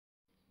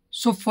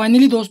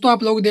Finally दोस्तों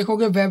आप लोग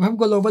देखोगे वैभव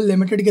ग्लोबल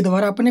लिमिटेड के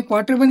द्वारा अपने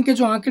क्वार्टर वन के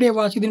जो आंकड़े वो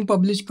आज के दिन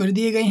पब्लिश कर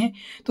दिए गए हैं।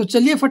 तो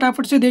चलिए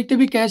फटाफट से देखते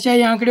भी कैसे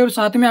आए आंकड़े, और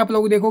साथ में आप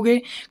लोग देखोगे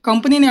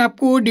कंपनी ने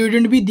आपको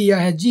डिविडेंड भी दिया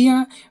है। जी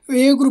हाँ,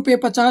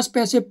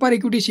 ₹1.50 पर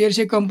इक्विटी शेयर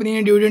से कंपनी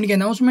ने डिविडेंड की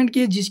अनाउंसमेंट की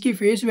है, जिसकी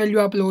फेस वैल्यू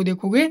आप लोग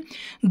देखोगे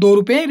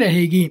 ₹2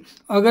 रहेगी।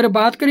 अगर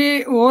बात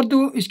करें और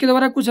तो इसके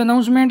द्वारा कुछ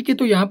अनाउंसमेंट की,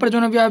 तो यहाँ पर जो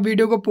ना भी आप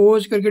वीडियो को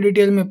पॉज करके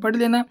डिटेल में पढ़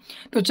लेना।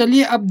 तो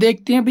चलिए अब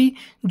देखते हैं भी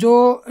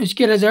जो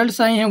इसके रिजल्ट्स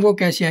आए हैं वो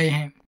कैसे आए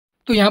हैं।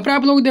 तो यहाँ पर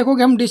आप लोग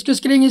देखोगे हम डिस्कस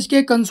करेंगे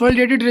इसके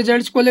कंसोलिडेटेड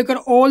रिजल्ट्स को लेकर।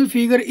 All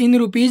figure in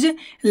rupees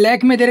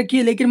lakh में दे रखी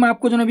है, लेकिन मैं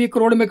आपको जो ना भी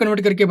करोड़ में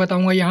कन्वर्ट करके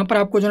बताऊंगा। यहाँ पर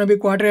आपको जो ना भी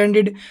क्वार्टर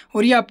एंडेड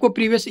और ये आपको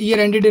प्रीवियस ईयर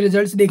एंडेड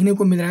रिजल्ट्स देखने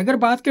को मिल रहा है। अगर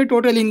बात करें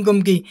टोटल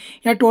इनकम की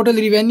या टोटल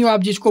रिवेन्यू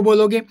आप जिसको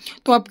बोलोगे,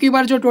 तो अब की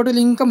बार जो टोटल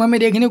इनकम हमें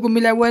देखने को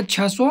मिला है वो है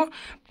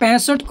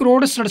 665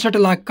 करोड़ 67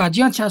 लाख का।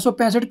 जी हाँ,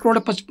 665 करोड़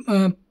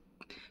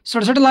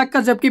 67 लाख का,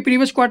 जबकि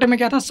प्रीवियस क्वार्टर में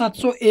क्या था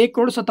 701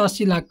 करोड़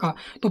 87 लाख का।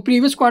 तो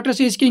प्रीवियस क्वार्टर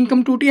से इसकी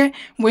इनकम टूटी है।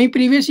 वहीं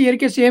प्रीवियस ईयर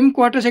के सेम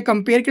क्वार्टर से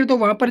कंपेयर करें तो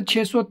वहाँ पर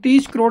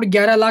 630 करोड़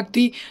 11 लाख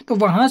थी। तो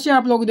वहाँ से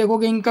आप लोग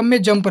देखोगे इनकम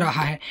में जंप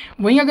रहा है।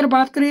 वहीं अगर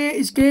बात करें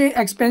इसके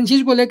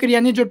एक्सपेंसेस को लेकर,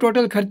 यानी जो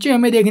टोटल खर्चे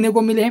हमें देखने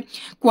को मिले हैं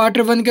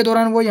क्वार्टर वन के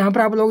दौरान, वो यहाँ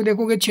पर आप लोग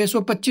देखोगे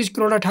 625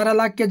 करोड़ 18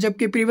 लाख के,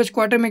 जबकि प्रीवियस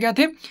क्वार्टर में क्या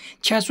थे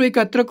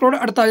 671 करोड़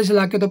 48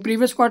 लाख के। तो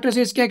प्रीवियस क्वार्टर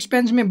से इसके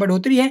एक्सपेंस में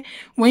बढ़ोतरी है।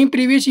 वहीं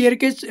प्रीवियस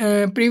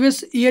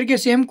ईयर के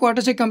सेम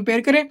क्वार्टर से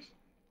कंपेयर करें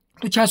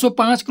तो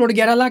 605 करोड़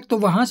 11 लाख, तो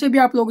वहाँ से भी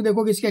आप लोग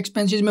देखोगे इसके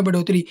एक्सपेंसेस में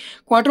बढ़ोतरी।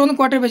 क्वार्टर ऑन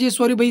क्वार्टर वैसे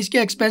सॉरी भाई इसके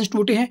एक्सपेंस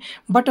टूटे हैं,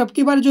 बट अब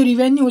की बार जो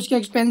रिवेन्यू उसके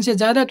एक्सपेंस से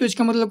ज़्यादा है, तो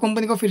इसका मतलब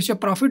कंपनी को फिर से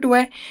प्रॉफिट हुआ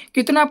है।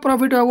 कितना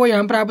प्रॉफिट हुआ वो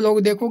यहाँ पर आप लोग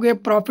देखोगे।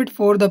 प्रॉफिट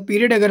फॉर द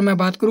पीरियड अगर मैं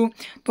बात करूँ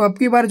तो अब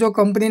की बार जो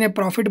कंपनी ने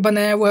प्रॉफिट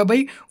बनाया वो है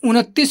भाई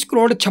 29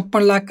 करोड़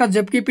 56 लाख का,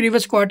 जबकि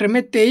प्रीवियस क्वार्टर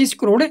में 23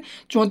 करोड़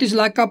 34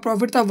 लाख का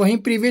प्रॉफिट था। वहीं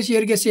प्रीवियस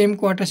ईयर के सेम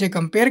क्वार्टर से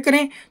कंपेयर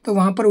करें तो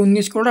वहाँ पर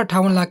 19 करोड़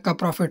 58 लाख का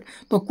प्रॉफिट।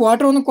 तो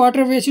क्वार्टर ऑन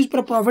क्वार्टर बेसिस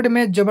पर प्रॉफिट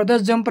में जबरदस्त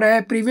जंप रहा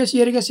है। प्रीवियस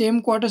ईयर के सेम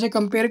क्वार्टर से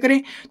कंपेयर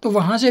करें तो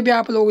वहां से भी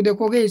आप लोग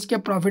देखोगे इसके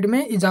प्रॉफिट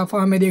में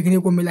इजाफा हमें देखने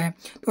को मिला है।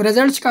 तो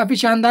रिजल्ट्स काफ़ी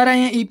शानदार आए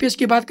हैं। ईपीएस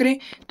की बात करें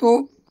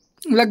तो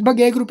लगभग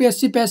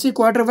 ₹1.80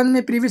 क्वार्टर वन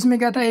में, प्रीवियस में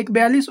क्या था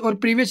 1.42 और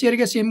प्रीवियस ईयर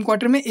के सेम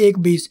क्वार्टर में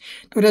 1.20।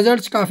 तो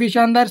रिजल्ट्स काफ़ी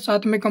शानदार।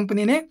 साथ में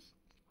कंपनी ने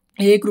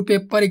 ₹1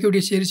 पर इक्विटी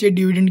शेयर से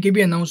डिविडेंड की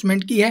भी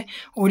अनाउंसमेंट की है,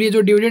 और ये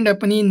जो डिविडेंड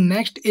अपनी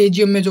नेक्स्ट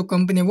एजीएम में जो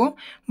कंपनी वो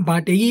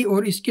बांटेगी।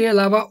 और इसके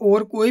अलावा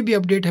और कोई भी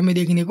अपडेट हमें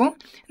देखने को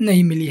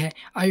नहीं मिली है।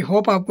 आई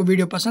होप आपको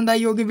वीडियो पसंद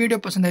आई होगी। वीडियो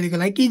पसंद आई तो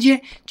लाइक कीजिए,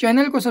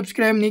 चैनल को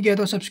सब्सक्राइब नहीं किया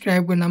तो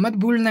सब्सक्राइब करना मत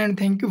भूलना। And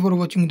thank you for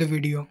watching the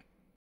video.